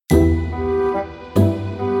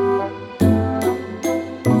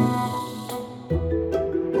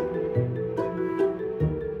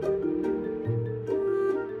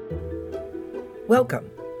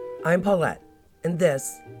Welcome. I'm Paulette, and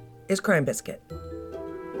this is Crime Biscuit.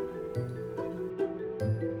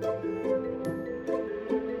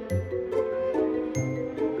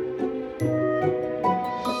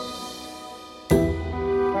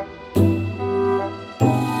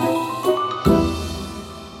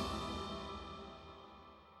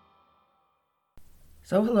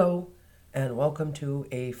 So hello, and welcome to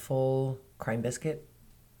a full Crime Biscuit.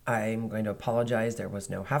 I'm going to apologize, there was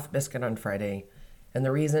no half biscuit on Friday, and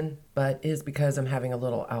the reason, is because I'm having a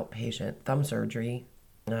little outpatient thumb surgery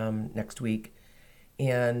next week,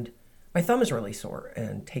 and my thumb is really sore,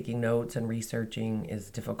 and taking notes and researching is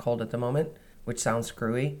difficult at the moment, which sounds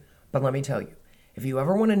screwy, but let me tell you, if you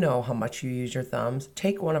ever want to know how much you use your thumbs,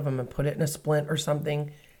 take one of them and put it in a splint or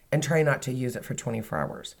something, and try not to use it for 24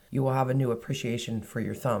 hours. You will have a new appreciation for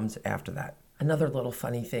your thumbs after that. Another little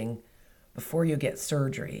funny thing, before you get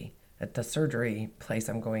surgery, at the surgery place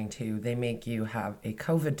I'm going to, they make you have a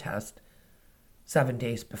COVID test 7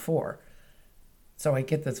 days before. So I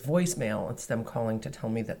get this voicemail, it's them calling to tell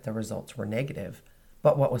me that the results were negative.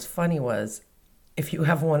 But what was funny was, if you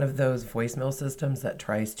have one of those voicemail systems that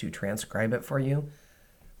tries to transcribe it for you,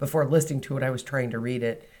 before listening to it, I was trying to read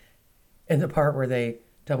it, and the part where they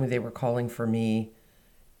tell me they were calling for me,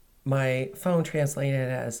 my phone translated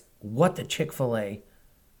it as, "What the Chick-fil-A?"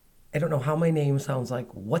 I don't know how my name sounds like,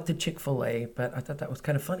 "What the Chick-fil-A?" but I thought that was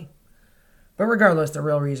kind of funny. But regardless, the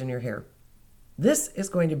real reason you're here. This is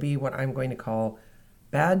going to be what I'm going to call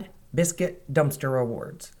Bad Biscuit Dumpster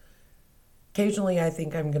Awards. Occasionally, I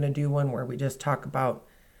think I'm going to do one where we just talk about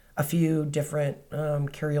a few different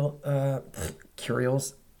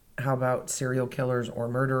curials. How about serial killers or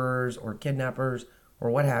murderers or kidnappers or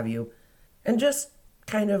what have you, and just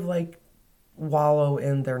kind of like wallow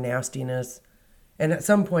in their nastiness. And at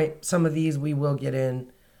some point, some of these we will get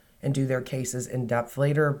in and do their cases in depth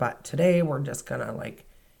later, but today we're just gonna like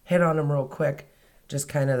hit on them real quick, just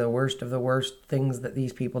kind of the worst of the worst things that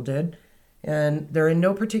these people did. And they're in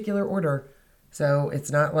no particular order, so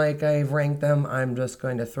it's not like I've ranked them. I'm just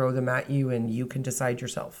going to throw them at you and you can decide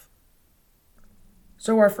yourself.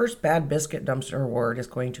 So our first Bad Biscuit Dumpster Award is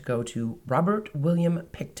going to go to Robert William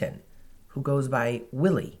Pickton, who goes by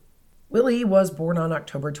Willie. Willie was born on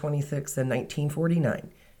October 26th in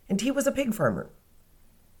 1949, and he was a pig farmer.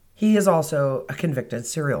 He is also a convicted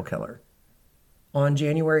serial killer. On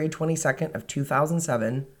January 22nd of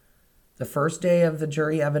 2007, the first day of the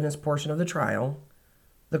jury evidence portion of the trial,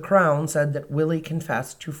 the Crown said that Willie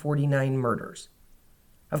confessed to 49 murders.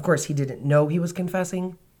 Of course, he didn't know he was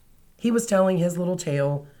confessing. He was telling his little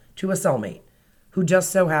tale to a cellmate, who just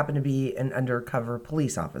so happened to be an undercover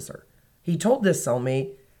police officer. He told this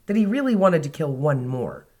cellmate that he really wanted to kill one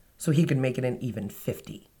more, so he could make it an even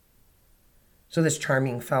 50. So this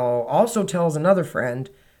charming fellow also tells another friend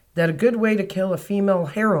that a good way to kill a female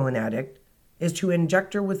heroin addict is to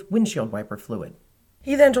inject her with windshield wiper fluid.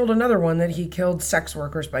 He then told another one that he killed sex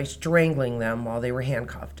workers by strangling them while they were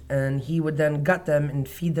handcuffed, and he would then gut them and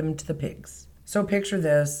feed them to the pigs. So picture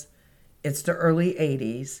this. It's the early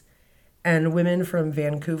 80s, and women from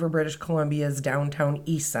Vancouver, British Columbia's downtown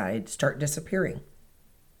east side start disappearing.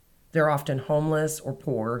 They're often homeless or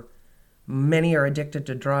poor. Many are addicted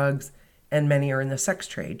to drugs, and many are in the sex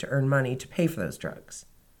trade to earn money to pay for those drugs.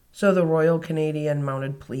 So the Royal Canadian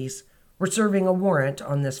Mounted Police were serving a warrant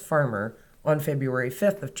on this farmer on February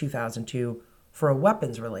 5th of 2002 for a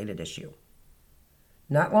weapons-related issue.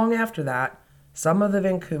 Not long after that, some of the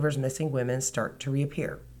Vancouver's missing women start to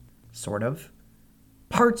reappear. Sort of.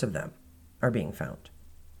 Parts of them are being found.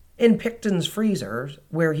 In Pickton's freezers,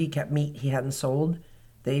 where he kept meat he hadn't sold,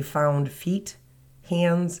 they found feet,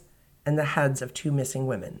 hands, and the heads of 2 missing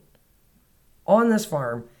women. On this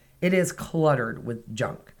farm, it is cluttered with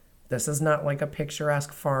junk. This is not like a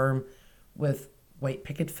picturesque farm with white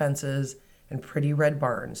picket fences and pretty red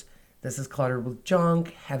barns. This is cluttered with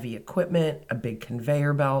junk, heavy equipment, a big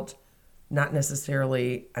conveyor belt, not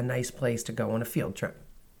necessarily a nice place to go on a field trip.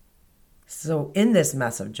 So in this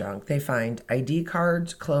mess of junk, they find ID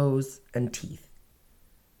cards, clothes, and teeth.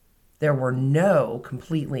 There were no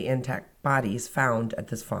completely intact bodies found at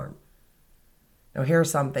this farm. Now here's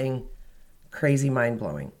something crazy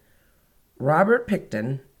mind-blowing. Robert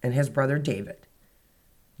Pickton and his brother David,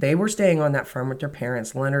 they were staying on that farm with their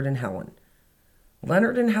parents, Leonard and Helen.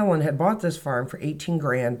 Leonard and Helen had bought this farm for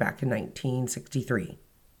 $18,000 back in 1963.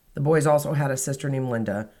 The boys also had a sister named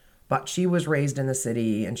Linda, but she was raised in the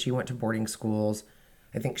city and she went to boarding schools.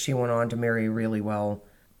 I think she went on to marry really well.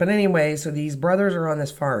 But anyway, so these brothers are on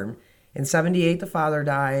this farm. In 78, the father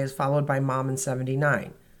dies, followed by mom in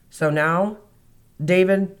 79. So now,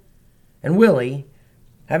 David and Willie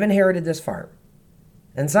have inherited this farm.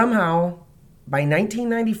 And somehow, By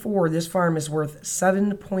 1994, this farm is worth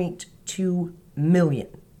 $7.2 million.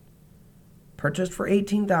 Purchased for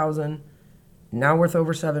 $18,000, now worth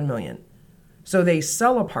over $7 million. So they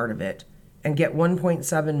sell a part of it and get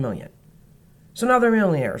 $1.7 million. So now they're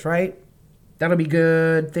millionaires, right? That'll be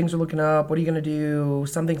good. Things are looking up. What are you going to do?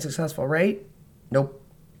 Something successful, right? Nope.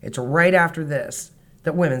 It's right after this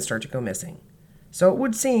that women start to go missing. So it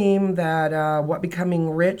would seem that what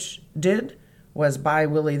becoming rich did was buy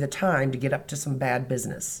Willie the time to get up to some bad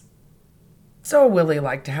business. So Willie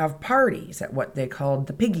liked to have parties at what they called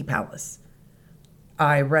the Piggy Palace.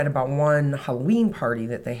 I read about one Halloween party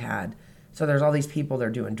that they had. So there's all these people, they're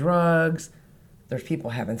doing drugs. There's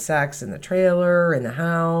people having sex in the trailer, in the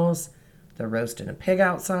house. They're roasting a pig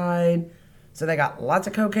outside. So they got lots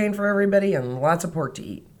of cocaine for everybody and lots of pork to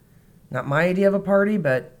eat. Not my idea of a party,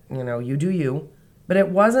 but, you do you. But it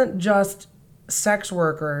wasn't just sex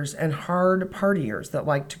workers and hard partiers that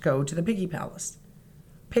liked to go to the Piggy Palace.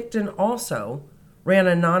 Picton also ran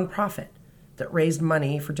a nonprofit that raised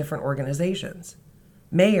money for different organizations.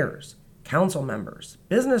 Mayors, council members,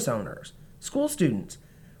 business owners, school students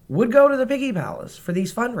would go to the Piggy Palace for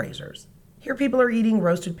these fundraisers. Here people are eating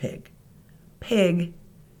roasted pig. Pig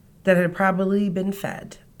that had probably been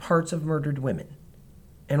fed parts of murdered women.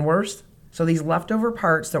 And worse, so these leftover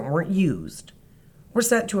parts that weren't used were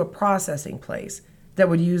sent to a processing place that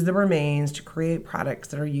would use the remains to create products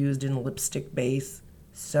that are used in lipstick base,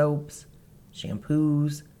 soaps,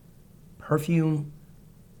 shampoos, perfume.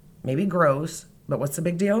 Maybe gross, but what's the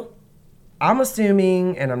big deal? I'm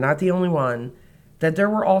assuming, and I'm not the only one, that there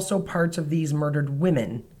were also parts of these murdered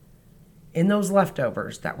women in those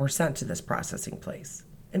leftovers that were sent to this processing place.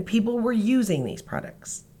 And people were using these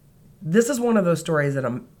products. This is one of those stories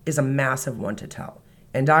that is a massive one to tell.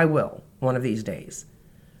 And I will, one of these days.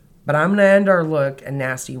 But I'm going to end our look at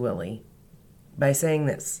Nasty Willie by saying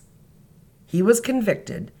this. He was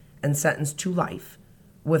convicted and sentenced to life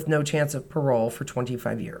with no chance of parole for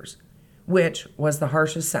 25 years, which was the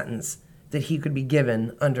harshest sentence that he could be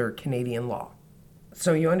given under Canadian law.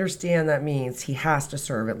 So you understand that means he has to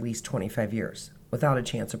serve at least 25 years without a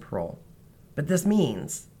chance of parole. But this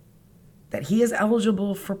means that he is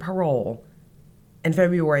eligible for parole in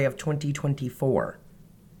February of 2024.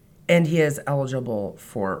 And he is eligible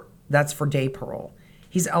that's for day parole.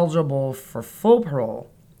 He's eligible for full parole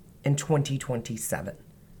in 2027.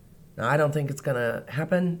 Now, I don't think it's going to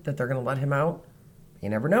happen that they're going to let him out. You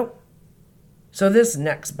never know. So this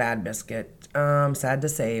next bad biscuit, sad to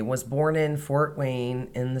say, was born in Fort Wayne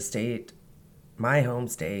in the state, my home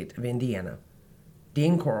state of Indiana.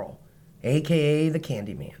 Dean Corll, a.k.a. the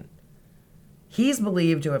Candyman. He's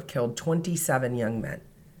believed to have killed 27 young men.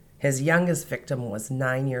 His youngest victim was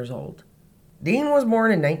 9 years old. Dean was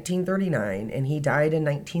born in 1939, and he died in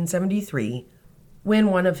 1973 when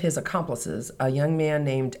one of his accomplices, a young man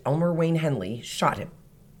named Elmer Wayne Henley, shot him.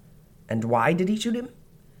 And why did he shoot him?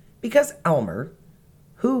 Because Elmer,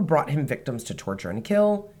 who brought him victims to torture and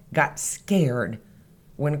kill, got scared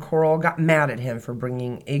when Corll got mad at him for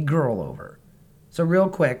bringing a girl over. So real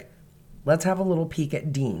quick, let's have a little peek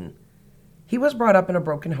at Dean. He was brought up in a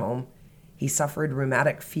broken home. He suffered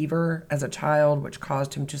rheumatic fever as a child, which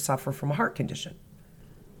caused him to suffer from a heart condition.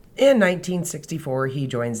 In 1964, he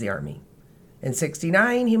joins the Army. In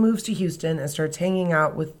 1969, he moves to Houston and starts hanging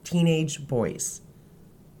out with teenage boys.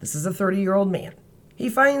 This is a 30-year-old man. He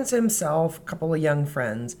finds himself a couple of young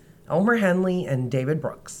friends, Elmer Henley and David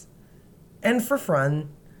Brooks. And for fun,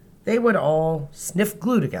 they would all sniff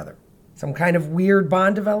glue together. Some kind of weird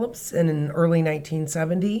bond develops, and in early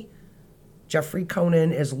 1970, Jeffrey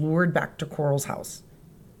Conan is lured back to Corll's house.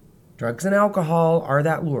 Drugs and alcohol are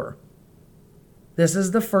that lure. This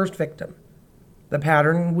is the first victim. The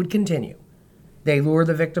pattern would continue. They lure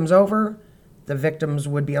the victims over. The victims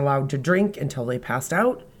would be allowed to drink until they passed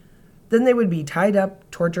out. Then they would be tied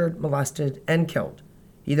up, tortured, molested, and killed,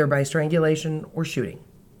 either by strangulation or shooting.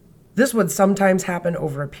 This would sometimes happen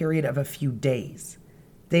over a period of a few days.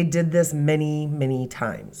 They did this many, many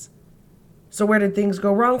times. So where did things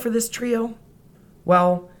go wrong for this trio?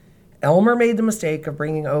 Well, Elmer made the mistake of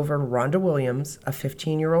bringing over Rhonda Williams, a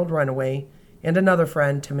 15-year-old runaway, and another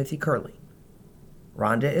friend, Timothy Curley.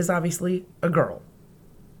 Rhonda is obviously a girl.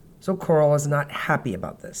 So Corll is not happy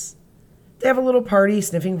about this. They have a little party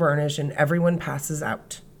sniffing varnish and everyone passes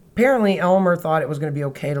out. Apparently, Elmer thought it was going to be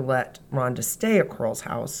okay to let Rhonda stay at Corll's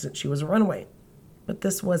house since she was a runaway. But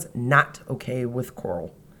this was not okay with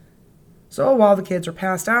Corll. So while the kids are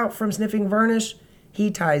passed out from sniffing varnish, he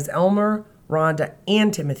ties Elmer, Rhonda,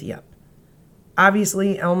 and Timothy up.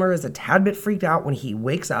 Obviously, Elmer is a tad bit freaked out when he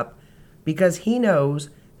wakes up because he knows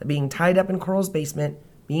that being tied up in Corll's basement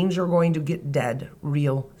means you're going to get dead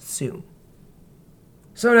real soon.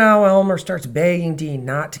 So now Elmer starts begging Dean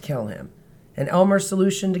not to kill him. And Elmer's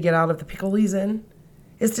solution to get out of the pickle he's in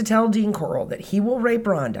is to tell Dean Corll that he will rape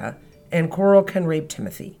Rhonda and Corll can rape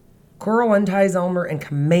Timothy. Corll unties Elmer and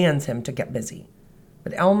commands him to get busy.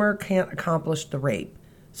 But Elmer can't accomplish the rape,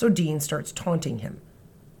 so Dean starts taunting him.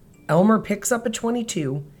 Elmer picks up a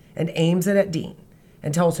 .22 and aims it at Dean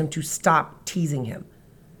and tells him to stop teasing him.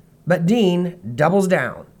 But Dean doubles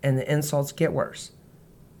down and the insults get worse.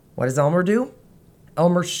 What does Elmer do?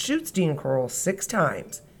 Elmer shoots Dean Corll 6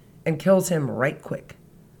 times and kills him right quick.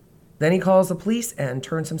 Then he calls the police and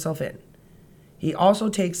turns himself in. He also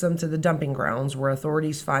takes them to the dumping grounds where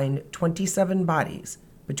authorities find 27 bodies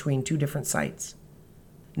between 2 different sites.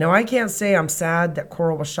 Now, I can't say I'm sad that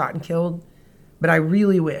Corll was shot and killed, but I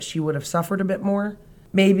really wish he would have suffered a bit more,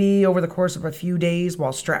 maybe over the course of a few days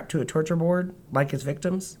while strapped to a torture board, like his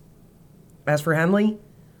victims. As for Henley,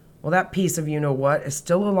 well, that piece of you-know-what is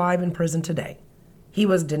still alive in prison today. He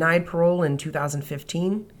was denied parole in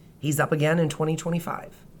 2015. He's up again in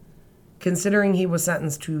 2025. Considering he was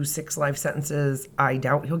sentenced to 6 life sentences, I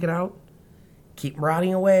doubt he'll get out. Keep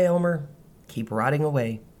rotting away, Elmer. Keep rotting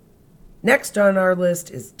away. Next on our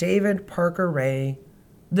list is David Parker Ray,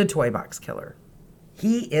 the Toy Box Killer.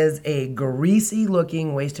 He is a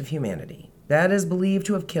greasy-looking waste of humanity that is believed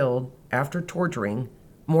to have killed, after torturing,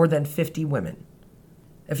 more than 50 women.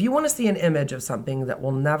 If you want to see an image of something that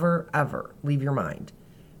will never, ever leave your mind,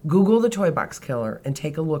 Google the Toy Box Killer and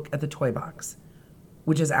take a look at the toy box,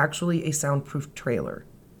 which is actually a soundproof trailer.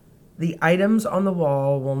 The items on the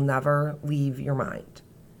wall will never leave your mind.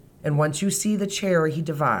 And once you see the chair he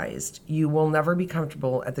devised, you will never be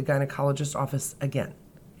comfortable at the gynecologist's office again.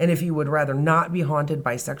 And if you would rather not be haunted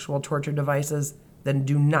by sexual torture devices, then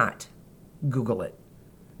do not Google it.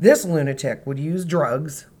 This lunatic would use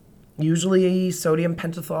drugs, usually sodium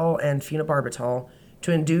pentothal and phenobarbital,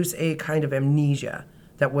 to induce a kind of amnesia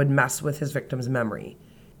that would mess with his victim's memory.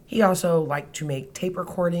 He also liked to make tape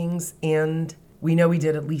recordings, and we know he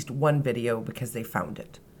did at least one video because they found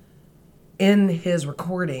it. In his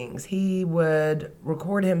recordings, he would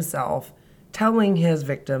record himself telling his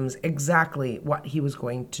victims exactly what he was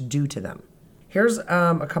going to do to them. Here's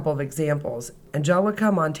a couple of examples.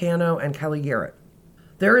 Angelica Montano and Kelly Garrett.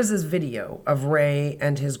 There is this video of Ray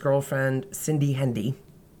and his girlfriend, Cindy Hendy.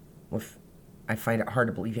 I find it hard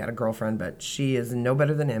to believe he had a girlfriend, but she is no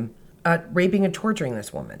better than him. Raping and torturing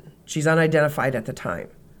this woman. She's unidentified at the time.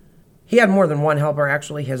 He had more than one helper,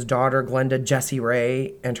 actually. His daughter, Glenda Jessie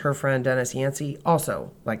Ray, and her friend, Dennis Yancey,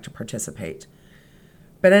 also like to participate.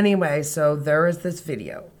 But anyway, so there is this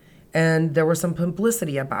video, and there was some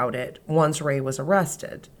publicity about it once Ray was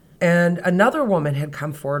arrested. And another woman had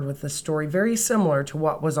come forward with a story very similar to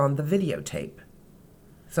what was on the videotape.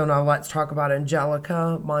 So now let's talk about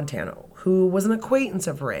Angelica Montano, who was an acquaintance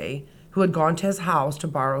of Ray, who had gone to his house to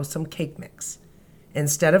borrow some cake mix.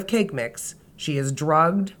 Instead of cake mix, she is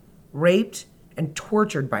drugged, raped, and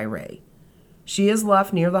tortured by Ray. She is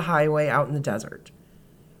left near the highway out in the desert.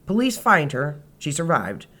 Police find her. She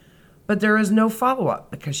survived. But there is no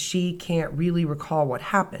follow-up because she can't really recall what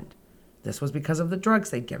happened. This was because of the drugs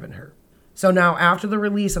they'd given her. So now, after the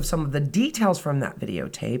release of some of the details from that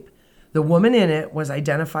videotape, the woman in it was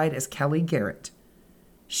identified as Kelly Garrett.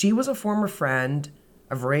 She was a former friend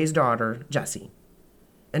of Ray's daughter, Jessie.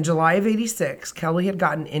 In July of '86, Kelly had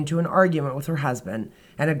gotten into an argument with her husband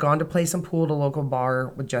and had gone to play some pool at a local bar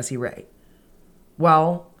with Jessie Ray.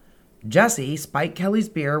 Well, Jessie spiked Kelly's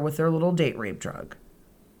beer with their little date rape drug.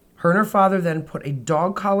 Her and her father then put a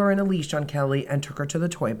dog collar and a leash on Kelly and took her to the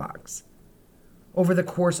toy box. Over the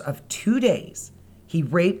course of 2 days, he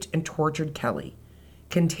raped and tortured Kelly,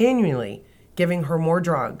 continually giving her more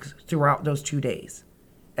drugs throughout those 2 days.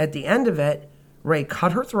 At the end of it, Ray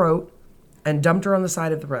cut her throat and dumped her on the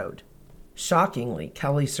side of the road. Shockingly,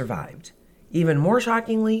 Kelly survived. Even more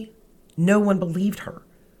shockingly, no one believed her.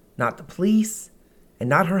 Not the police, and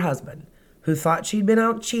not her husband, who thought she'd been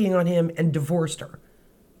out cheating on him and divorced her.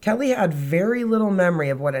 Kelly had very little memory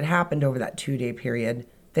of what had happened over that 2-day period,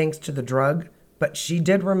 thanks to the drug, but she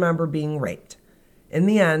did remember being raped. In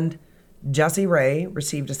the end, Jessie Ray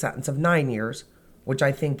received a sentence of 9 years, which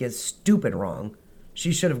I think is stupid wrong.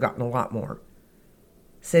 She should have gotten a lot more.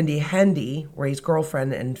 Cindy Hendy, Ray's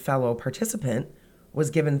girlfriend and fellow participant, was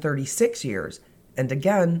given 36 years, and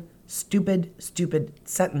again, stupid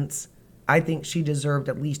sentence. I think she deserved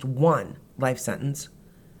at least 1 life sentence.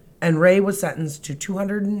 And Ray was sentenced to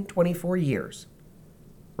 224 years.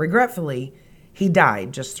 Regretfully, he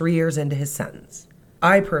died just 3 years into his sentence.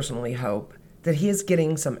 I personally hope that he is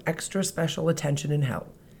getting some extra special attention in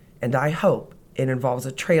hell, and I hope it involves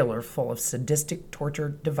a trailer full of sadistic torture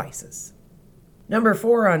devices. Number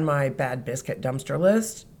 4 on my bad biscuit dumpster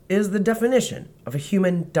list is the definition of a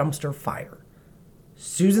human dumpster fire.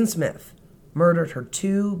 Susan Smith murdered her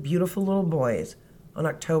 2 beautiful little boys on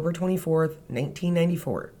October 24th,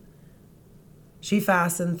 1994. She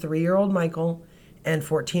fastened 3-year-old Michael and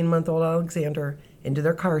 14-month-old Alexander into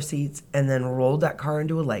their car seats and then rolled that car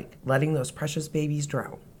into a lake, letting those precious babies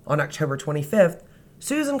drown. On October 25th,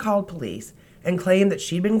 Susan called police and claimed that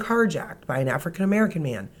she'd been carjacked by an African-American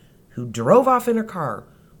man who drove off in her car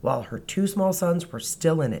while her 2 small sons were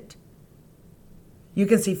still in it. You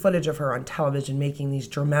can see footage of her on television making these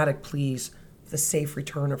dramatic pleas for the safe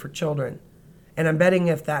return of her children. And I'm betting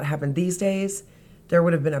if that happened these days, there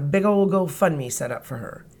would have been a big old GoFundMe set up for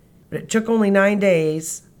her. But it took only 9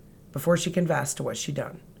 days before she confessed to what she'd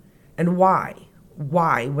done. And why?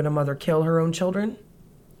 Why would a mother kill her own children?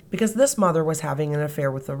 Because this mother was having an affair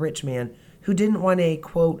with a rich man who didn't want a,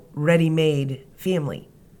 quote, ready-made family.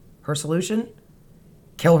 Her solution?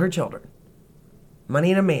 Kill her children.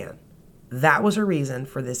 Money and a man. That was her reason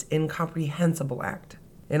for this incomprehensible act.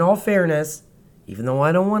 In all fairness, even though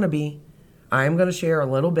I don't want to be, I'm going to share a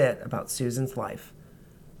little bit about Susan's life.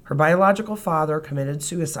 Her biological father committed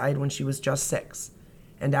suicide when she was just 6,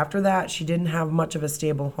 and after that, she didn't have much of a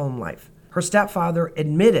stable home life. Her stepfather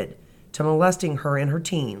admitted to molesting her in her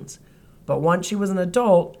teens, but once she was an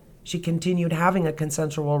adult, she continued having a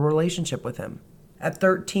consensual relationship with him. At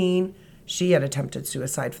 13, she had attempted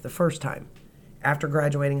suicide for the first time. After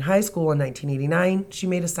graduating high school in 1989, she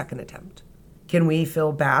made a second attempt. Can we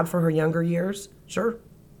feel bad for her younger years? Sure.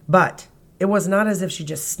 But it was not as if she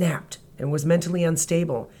just snapped and was mentally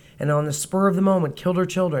unstable and on the spur of the moment killed her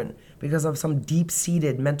children because of some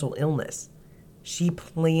deep-seated mental illness. She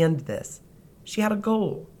planned this. She had a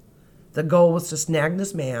goal. The goal was to snag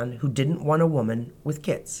this man who didn't want a woman with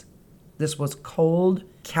kids. This was cold,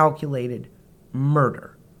 calculated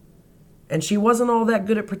murder. And she wasn't all that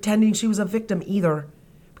good at pretending she was a victim either,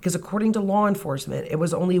 because according to law enforcement, it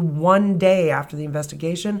was only 1 day after the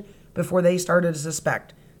investigation before they started to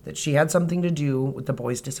suspect that she had something to do with the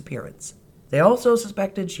boys' disappearance. They also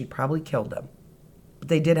suspected she'd probably killed them, but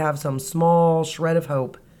they did have some small shred of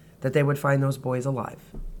hope that they would find those boys alive.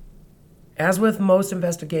 As with most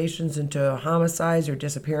investigations into homicides or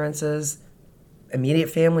disappearances, immediate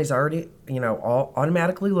families already, all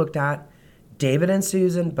automatically looked at. David and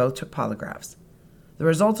Susan both took polygraphs. The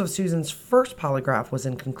results of Susan's first polygraph was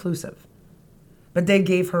inconclusive, but they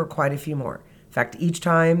gave her quite a few more. In fact, each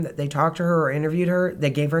time that they talked to her or interviewed her, they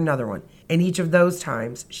gave her another one. And each of those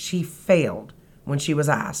times, she failed when she was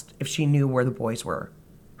asked if she knew where the boys were.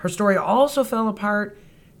 Her story also fell apart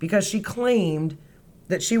because she claimed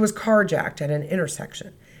that she was carjacked at an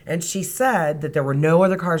intersection. And she said that there were no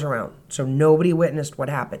other cars around, so nobody witnessed what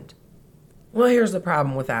happened. Well, here's the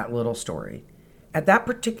problem with that little story. At that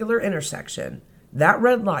particular intersection, that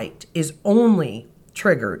red light is only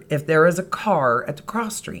triggered if there is a car at the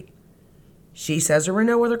cross street. She says there were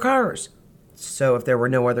no other cars. So if there were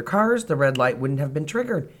no other cars, the red light wouldn't have been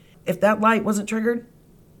triggered. If that light wasn't triggered,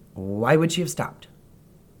 why would she have stopped?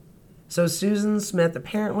 So Susan Smith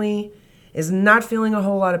apparently is not feeling a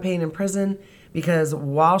whole lot of pain in prison because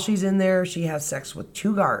while she's in there, she has sex with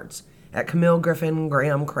 2 guards at Camille Griffin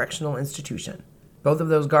Graham Correctional Institution. Both of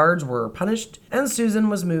those guards were punished, and Susan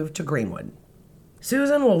was moved to Greenwood.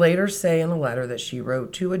 Susan will later say in a letter that she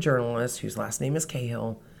wrote to a journalist whose last name is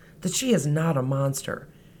Cahill that she is not a monster.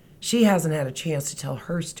 She hasn't had a chance to tell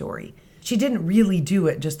her story. She didn't really do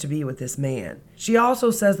it just to be with this man. She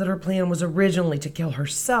also says that her plan was originally to kill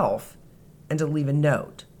herself and to leave a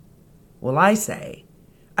note. Well, I say,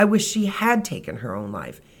 I wish she had taken her own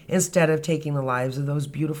life instead of taking the lives of those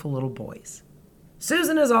beautiful little boys.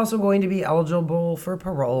 Susan is also going to be eligible for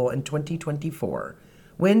parole in 2024,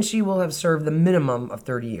 when she will have served the minimum of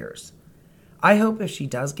 30 years. I hope if she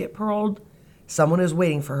does get paroled, someone is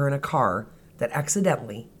waiting for her in a car that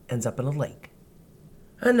accidentally ends up in a lake.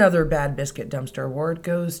 Another Bad Biscuit Dumpster Award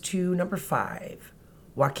goes to number 5,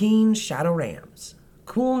 Joaquin Shadow Rams.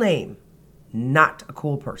 Cool name, not a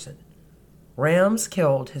cool person. Rams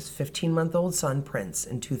killed his 15-month-old son, Prince,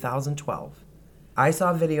 in 2012. I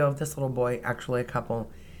saw a video of this little boy, actually a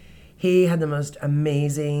couple. He had the most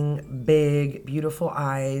amazing, big, beautiful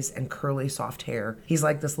eyes and curly, soft hair. He's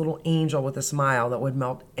like this little angel with a smile that would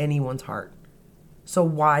melt anyone's heart. So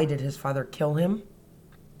why did his father kill him?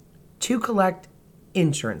 To collect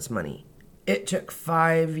insurance money. It took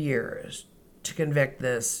 5 years to convict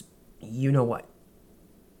this you-know-what.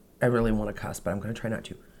 I really want to cuss, but I'm going to try not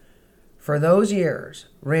to. For those years,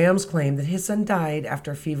 Rams claimed that his son died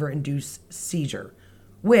after a fever-induced seizure,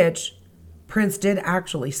 which Prince did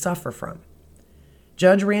actually suffer from.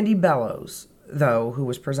 Judge Randy Bellows though, who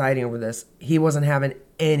was presiding over this, he wasn't having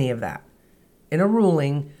any of that. In a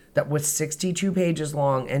ruling that was 62 pages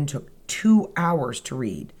long and took 2 hours to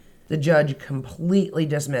read, the judge completely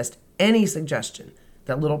dismissed any suggestion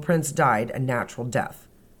that little Prince died a natural death.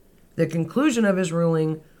 The conclusion of his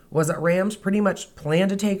ruling was that Rams pretty much planned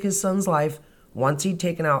to take his son's life once he'd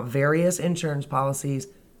taken out various insurance policies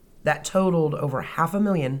that totaled over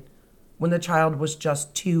 $500,000 when the child was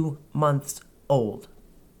just 2 months old.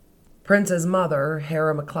 Prince's mother,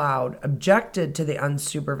 Hera McLeod, objected to the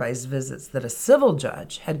unsupervised visits that a civil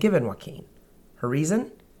judge had given Joaquin. Her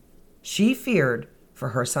reason? She feared for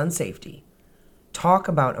her son's safety. Talk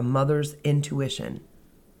about a mother's intuition.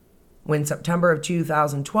 When September of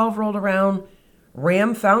 2012 rolled around,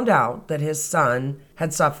 Ram found out that his son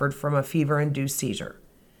had suffered from a fever-induced seizure.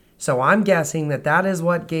 So I'm guessing that that is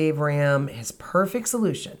what gave Ram his perfect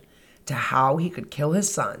solution to how he could kill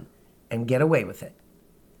his son and get away with it.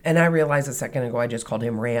 And I realized a second ago I just called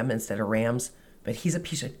him Ram instead of Rams, but he's a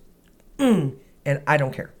piece of and I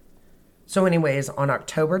don't care. So anyways, on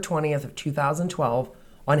October 20th of 2012,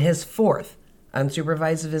 on his 4th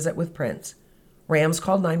unsupervised visit with Prince, Rams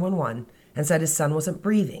called 911 and said his son wasn't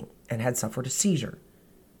breathing and had suffered a seizure.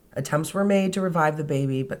 Attempts were made to revive the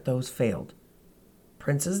baby, but those failed.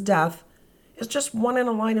 Prince's death is just one in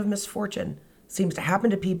a line of misfortune. Seems to happen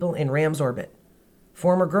to people in Ram's orbit.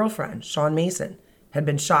 Former girlfriend, Sean Mason, had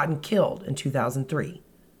been shot and killed in 2003.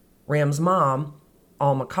 Ram's mom,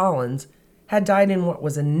 Alma Collins, had died in what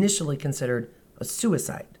was initially considered a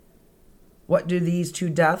suicide. What do these two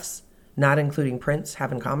deaths, not including Prince,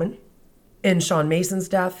 have in common? In Sean Mason's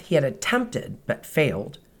death, he had attempted, but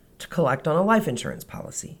failed, to collect on a life insurance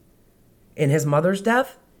policy. In his mother's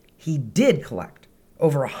death, he did collect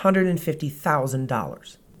over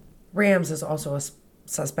 $150,000. Rams is also a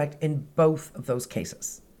suspect in both of those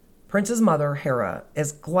cases. Prince's mother, Hera,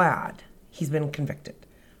 is glad he's been convicted.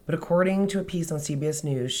 But according to a piece on CBS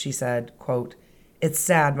News, she said, quote, "It's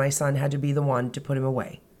sad my son had to be the one to put him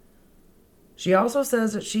away." She also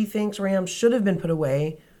says that she thinks Ram should have been put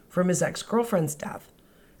away from his ex-girlfriend's death,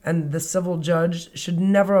 and the civil judge should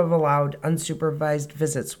never have allowed unsupervised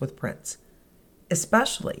visits with Prince,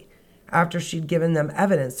 especially after she'd given them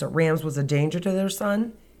evidence that Rams was a danger to their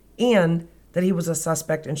son and that he was a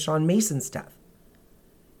suspect in Sean Mason's death.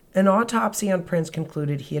 An autopsy on Prince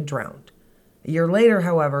concluded he had drowned. A year later,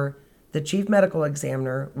 however, the chief medical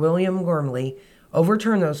examiner, William Gormley,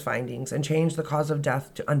 overturned those findings and changed the cause of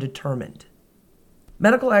death to undetermined.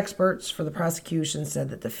 Medical experts for the prosecution said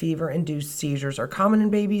that the fever-induced seizures are common in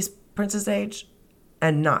babies Prince's age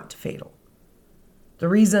and not fatal. The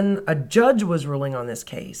reason a judge was ruling on this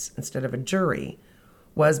case instead of a jury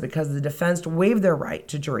was because the defense waived their right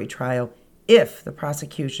to jury trial if the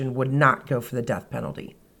prosecution would not go for the death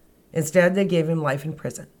penalty. Instead, they gave him life in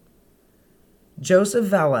prison. Joseph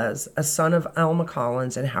Velez, a son of Alma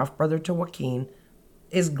Collins and half-brother to Joaquin,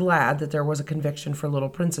 is glad that there was a conviction for little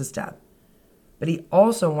Prince's death. But he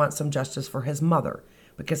also wants some justice for his mother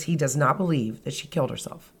because he does not believe that she killed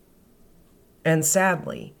herself. And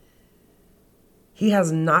sadly, he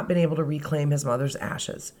has not been able to reclaim his mother's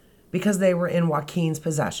ashes because they were in Joaquin's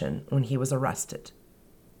possession when he was arrested.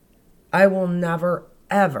 I will never,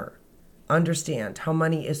 ever understand how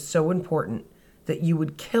money is so important that you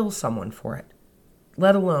would kill someone for it,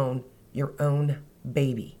 let alone your own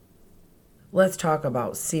baby. Let's talk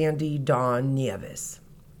about Sandy Dawn Nieves.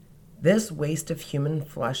 This waste of human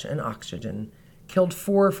flesh and oxygen killed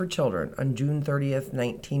 4 of her children on June 30th,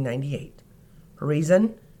 1998. Her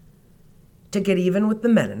reason? To get even with the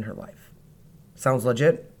men in her life. Sounds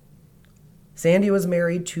legit? Sandy was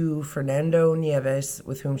married to Fernando Nieves,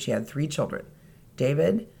 with whom she had 3 children,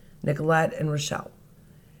 David, Nicolette, and Rochelle.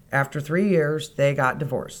 After 3 years, they got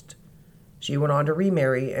divorced. She went on to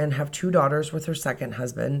remarry and have 2 daughters with her second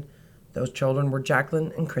husband. Those children were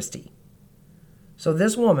Jacqueline and Christy. So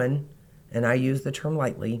this woman, and I use the term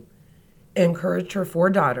lightly, encouraged her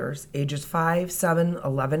 4 daughters, ages 5, 7,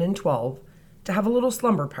 11, and 12, to have a little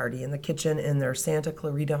slumber party in the kitchen in their Santa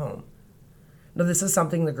Clarita home. Now, this is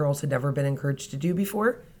something the girls had never been encouraged to do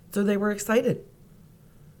before, so they were excited.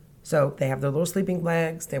 So they have their little sleeping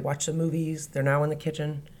bags, they watch the movies, they're now in the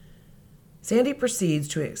kitchen. Sandy proceeds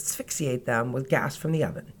to asphyxiate them with gas from the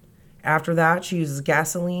oven. After that, she uses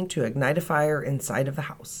gasoline to ignite a fire inside of the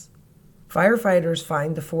house. Firefighters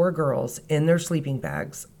find the 4 girls in their sleeping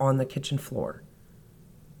bags on the kitchen floor.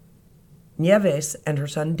 Nieves and her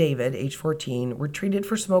son David, age 14, were treated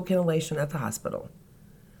for smoke inhalation at the hospital.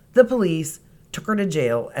 The police took her to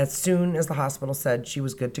jail as soon as the hospital said she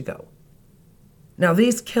was good to go. Now,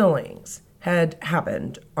 these killings had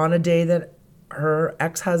happened on a day that her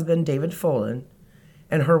ex-husband, David Follen,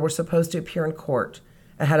 and her were supposed to appear in court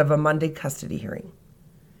ahead of a Monday custody hearing.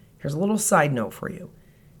 Here's a little side note for you.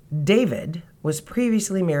 David was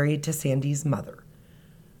previously married to Sandy's mother,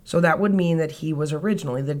 so that would mean that he was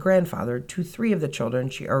originally the grandfather to 3 of the children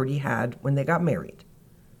she already had when they got married.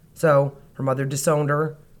 So her mother disowned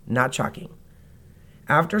her, not shocking.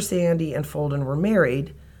 After Sandy and Folden were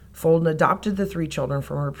married, Folden adopted the 3 children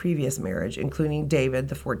from her previous marriage, including David,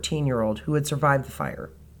 the 14-year-old, who had survived the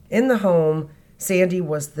fire. In the home, Sandy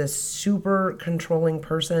was this super controlling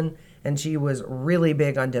person, and she was really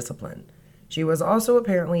big on discipline. She was also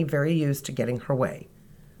apparently very used to getting her way.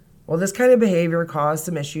 Well, this kind of behavior caused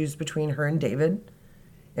some issues between her and David,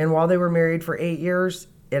 and while they were married for 8 years,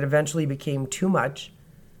 it eventually became too much.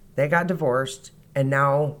 They got divorced, and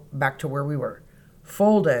now back to where we were.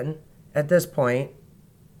 Folden, at this point,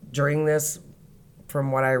 during this,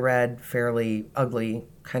 from what I read, fairly ugly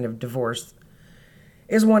kind of divorce,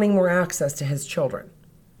 is wanting more access to his children.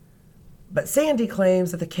 But Sandy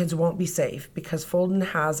claims that the kids won't be safe because Folden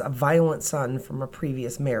has a violent son from a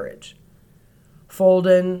previous marriage.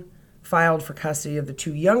 Folden filed for custody of the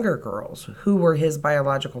 2 younger girls who were his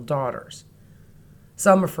biological daughters.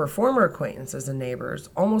 Some of her former acquaintances and neighbors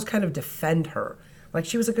almost kind of defend her, like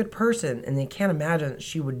she was a good person and they can't imagine that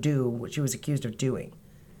she would do what she was accused of doing.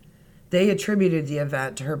 They attributed the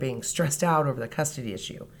event to her being stressed out over the custody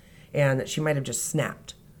issue and that she might have just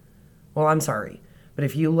snapped. Well, I'm sorry, but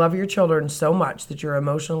if you love your children so much that you're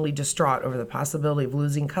emotionally distraught over the possibility of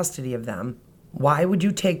losing custody of them, why would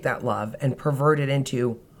you take that love and pervert it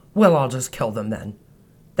into, well, I'll just kill them then?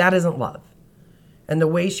 That isn't love. And the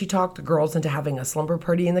way she talked the girls into having a slumber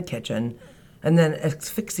party in the kitchen and then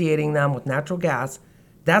asphyxiating them with natural gas,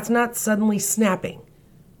 that's not suddenly snapping.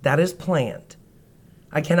 That is planned.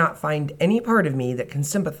 I cannot find any part of me that can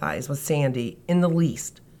sympathize with Sandy in the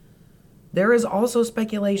least. There is also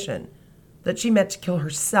speculation that she meant to kill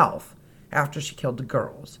herself after she killed the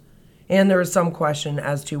girls. And there is some question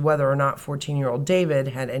as to whether or not 14-year-old David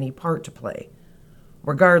had any part to play.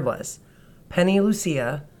 Regardless, Penny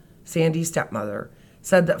Lucia, Sandy's stepmother,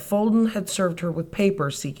 said that Folden had served her with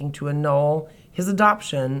papers seeking to annul his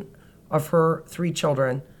adoption of her 3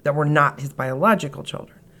 children that were not his biological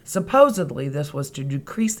children. Supposedly, this was to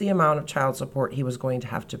decrease the amount of child support he was going to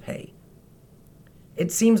have to pay.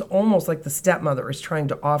 It seems almost like the stepmother is trying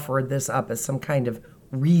to offer this up as some kind of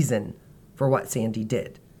reason for what Sandy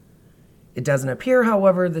did. It doesn't appear,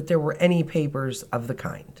 however, that there were any papers of the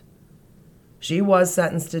kind. She was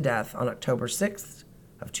sentenced to death on October 6th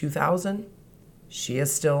of 2000. She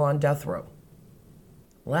is still on death row.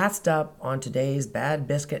 Last up on today's Bad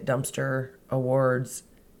Biscuit Dumpster Awards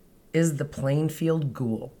is the Plainfield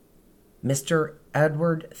Ghoul, Mr.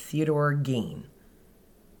 Edward Theodore Gein.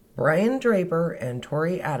 Brian Draper and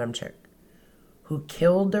Tori Adamczyk, who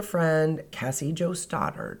killed their friend Cassie Jo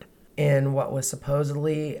Stoddard in what was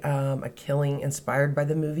supposedly a killing inspired by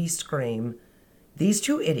the movie Scream. These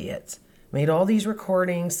 2 idiots made all these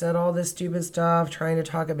recordings, said all this stupid stuff, trying to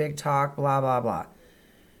talk a big talk, blah, blah, blah.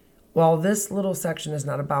 While this little section is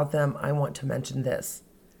not about them, I want to mention this.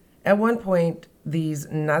 At one point, these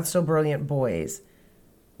not-so-brilliant boys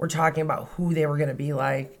were talking about who they were going to be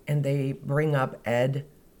like, and they bring up Ed,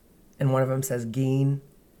 and one of them says Gein.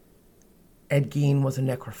 Ed Gein was a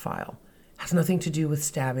necrophile. Has nothing to do with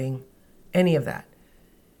stabbing, any of that.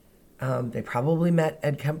 They probably met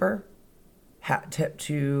Ed Kemper. Hat tip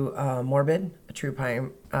to Morbid, a true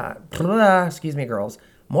crime, excuse me, girls.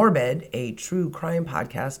 Morbid, a true crime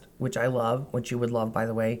podcast, which I love, which you would love, by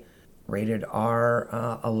the way. Rated R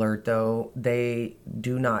alert, though. They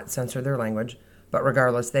do not censor their language. But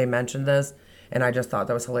regardless, they mentioned this, and I just thought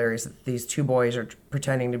that was hilarious. That these 2 boys are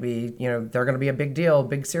pretending to be, they're going to be a big deal,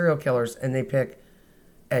 big serial killers, and they pick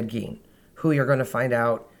Ed Gein, who you're going to find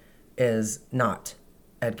out is not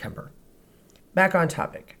Ed Kemper. Back on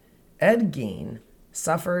topic. Ed Gein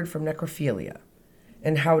suffered from necrophilia.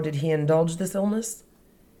 And how did he indulge this illness?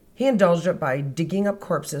 He indulged it by digging up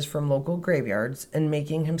corpses from local graveyards and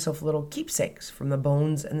making himself little keepsakes from the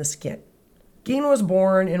bones and the skin. Gein was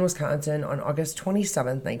born in Wisconsin on August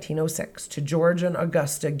 27, 1906, to George and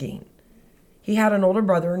Augusta Gein. He had an older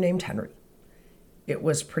brother named Henry. It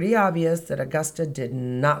was pretty obvious that Augusta did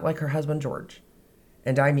not like her husband George,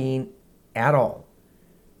 and I mean at all.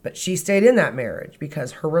 But she stayed in that marriage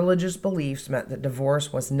because her religious beliefs meant that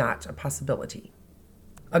divorce was not a possibility.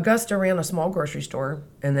 Augusta ran a small grocery store,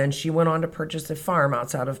 and then she went on to purchase a farm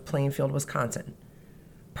outside of Plainfield, Wisconsin.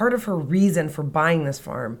 Part of her reason for buying this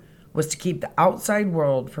farm was to keep the outside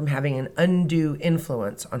world from having an undue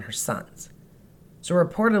influence on her sons. So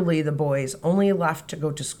reportedly, the boys only left to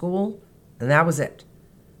go to school, and that was it.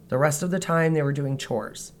 The rest of the time, they were doing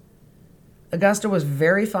chores. Augusta was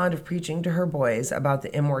very fond of preaching to her boys about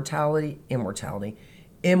the immorality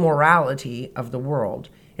of the world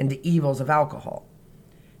and the evils of alcohol.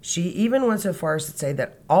 She even went so far as to say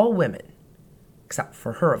that all women, except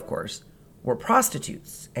for her, of course, were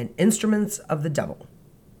prostitutes and instruments of the devil.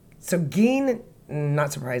 So Gein,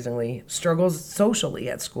 not surprisingly, struggles socially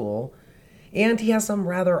at school, and he has some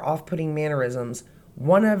rather off-putting mannerisms,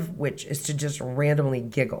 one of which is to just randomly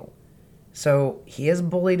giggle. So he is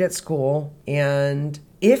bullied at school, and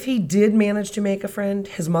if he did manage to make a friend,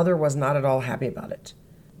 his mother was not at all happy about it.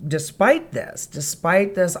 Despite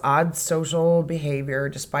this odd social behavior,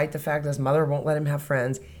 despite the fact that his mother won't let him have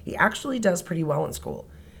friends, he actually does pretty well in school.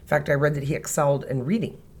 In fact, I read that he excelled in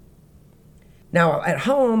reading. Now, at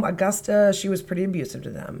home, Augusta, she was pretty abusive to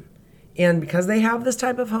them. And because they have this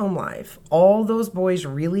type of home life, all those boys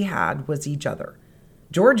really had was each other.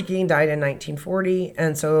 George Gein died in 1940,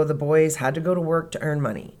 and so the boys had to go to work to earn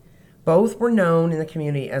money. Both were known in the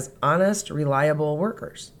community as honest, reliable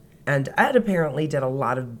workers. And Ed apparently did a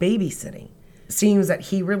lot of babysitting. It seems that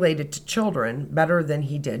he related to children better than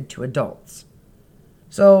he did to adults.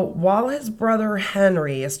 So while his brother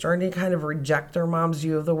Henry is starting to kind of reject their mom's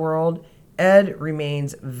view of the world, Ed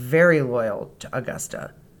remains very loyal to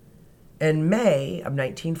Augusta. In May of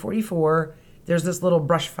 1944, there's this little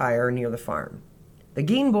brush fire near the farm. The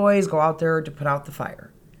Gein boys go out there to put out the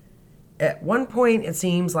fire. At one point, it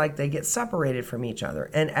seems like they get separated from each other,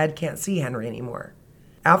 and Ed can't see Henry anymore.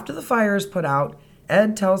 After the fire is put out,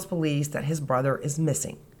 Ed tells police that his brother is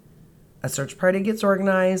missing. A search party gets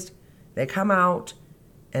organized, they come out,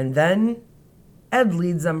 and then Ed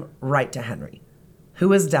leads them right to Henry,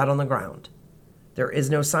 who is dead on the ground. There is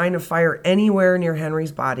no sign of fire anywhere near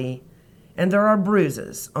Henry's body, and there are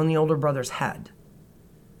bruises on the older brother's head.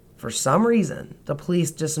 For some reason, the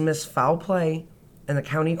police dismiss foul play, and the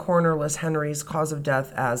county coroner lists Henry's cause of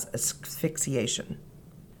death as asphyxiation.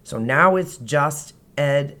 So now it's just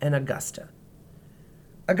Ed and Augusta.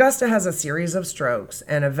 Augusta has a series of strokes,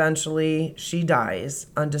 and eventually she dies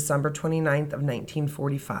on December 29th of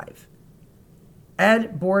 1945.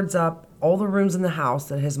 Ed boards up all the rooms in the house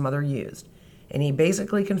that his mother used, and he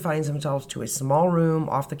basically confines himself to a small room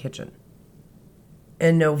off the kitchen.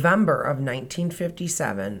 In November of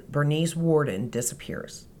 1957, Bernice Worden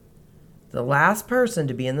disappears. The last person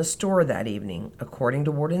to be in the store that evening, according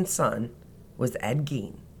to Worden's son, was Ed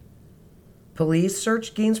Gein. Police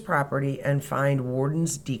search Gein's property and find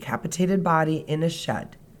Worden's decapitated body in a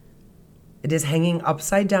shed. It is hanging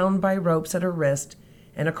upside down by ropes at her wrist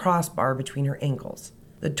and a crossbar between her ankles.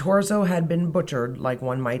 The torso had been butchered like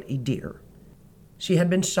one might a deer. She had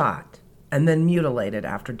been shot and then mutilated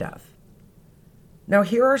after death. Now,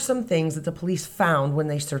 here are some things that the police found when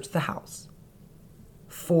they searched the house.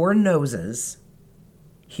 4 noses,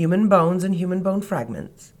 human bones and human bone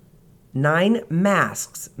fragments, 9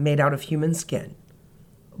 masks made out of human skin,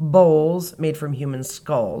 bowls made from human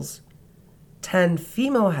skulls, 10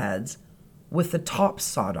 female heads with the tops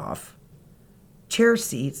sawed off, chair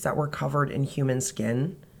seats that were covered in human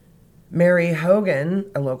skin. Mary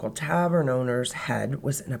Hogan, a local tavern owner's head,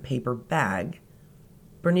 was in a paper bag.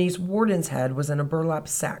 Bernice Worden's head was in a burlap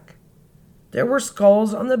sack. There were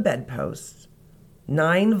skulls on the bedposts,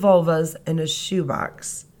 9 vulvas in a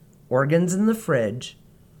shoebox, organs in the fridge,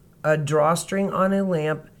 a drawstring on a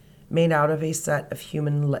lamp made out of a set of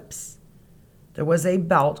human lips. There was a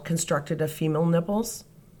belt constructed of female nipples,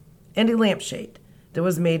 and a lampshade that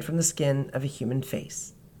was made from the skin of a human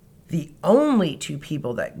face. The only 2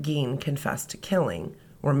 people that Gein confessed to killing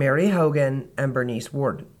were Mary Hogan and Bernice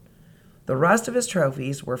Worden. The rest of his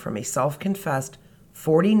trophies were from a self-confessed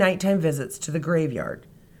 40 nighttime visits to the graveyard,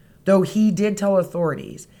 though he did tell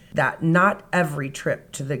authorities that not every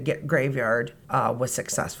trip to the graveyard was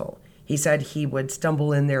successful. He said he would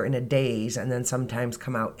stumble in there in a daze and then sometimes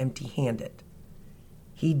come out empty-handed.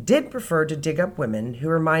 He did prefer to dig up women who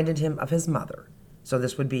reminded him of his mother, so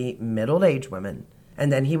this would be middle-aged women,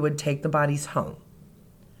 and then he would take the bodies home.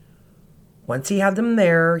 Once he had them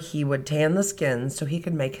there, he would tan the skins so he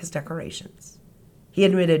could make his decorations. He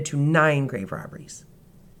admitted to 9 grave robberies.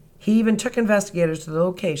 He even took investigators to the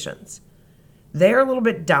locations. They are a little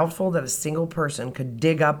bit doubtful that a single person could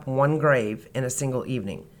dig up 1 grave in a single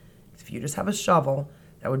evening. If you just have a shovel,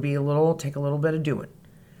 that would be take a little bit of doing.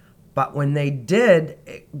 But when they did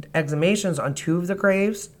exhumations on 2 of the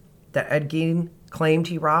graves that Ed Gein claimed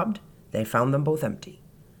he robbed, they found them both empty.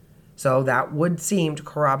 So that would seem to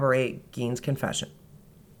corroborate Gein's confession.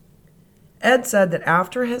 Ed said that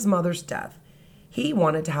after his mother's death, he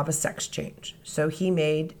wanted to have a sex change, so he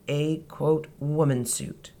made a, quote, woman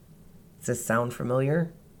suit. Does this sound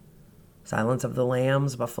familiar? Silence of the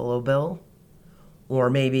Lambs, Buffalo Bill? Or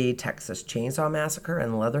maybe Texas Chainsaw Massacre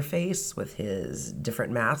and Leatherface with his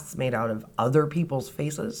different masks made out of other people's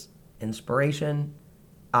faces. Inspiration,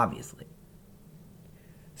 obviously.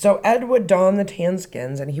 So Ed would don the tan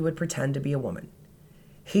skins and he would pretend to be a woman.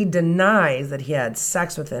 He denies that he had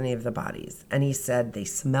sex with any of the bodies, and he said they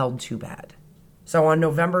smelled too bad. So on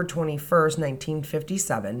November 21st,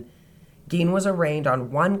 1957, Gein was arraigned on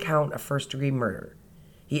one count of first-degree murder.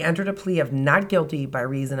 He entered a plea of not guilty by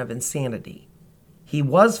reason of insanity. He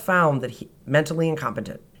was found that mentally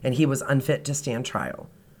incompetent, and he was unfit to stand trial.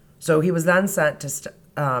 So he was then sent to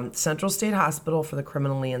Central State Hospital for the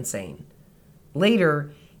criminally insane.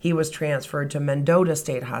 Later, he was transferred to Mendota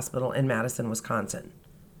State Hospital in Madison, Wisconsin.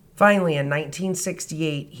 Finally, in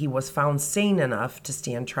 1968, he was found sane enough to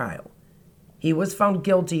stand trial. He was found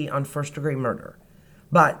guilty on first-degree murder.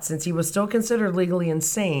 But since he was still considered legally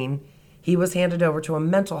insane, he was handed over to a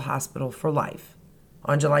mental hospital for life.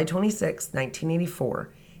 On July 26,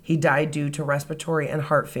 1984, he died due to respiratory and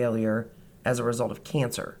heart failure as a result of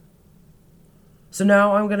cancer. So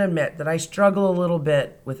now I'm going to admit that I struggle a little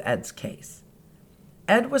bit with Ed's case.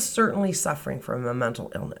 Ed was certainly suffering from a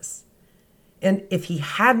mental illness. And if he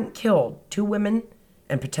hadn't killed 2 women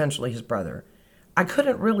and potentially his brother, I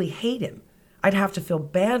couldn't really hate him. I'd have to feel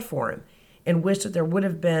bad for him and wish that there would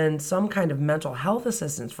have been some kind of mental health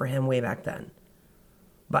assistance for him way back then.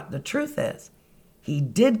 But the truth is, he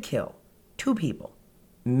did kill 2 people,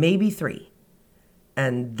 maybe 3.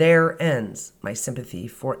 And there ends my sympathy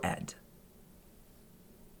for Ed.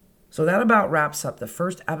 So that about wraps up the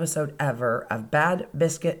first episode ever of Bad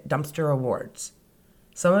Biscuit Dumpster Awards.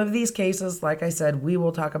 Some of these cases, like I said, we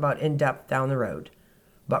will talk about in depth down the road.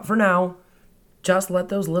 But for now, just let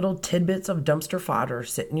those little tidbits of dumpster fodder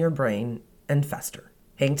sit in your brain and fester.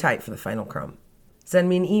 Hang tight for the final crumb. Send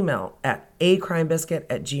me an email at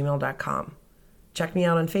acrimebiscuit@gmail.com. Check me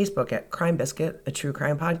out on Facebook at Crime Biscuit, a true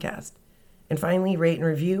crime podcast. And finally, rate and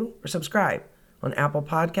review or subscribe on Apple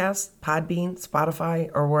Podcasts, Podbean, Spotify,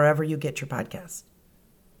 or wherever you get your podcasts.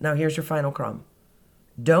 Now here's your final crumb.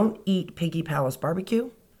 Don't eat Piggy Palace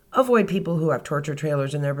barbecue. Avoid people who have torture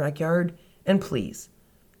trailers in their backyard. And please,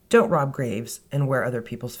 don't rob graves and wear other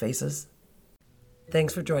people's faces.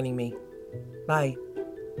 Thanks for joining me. Bye.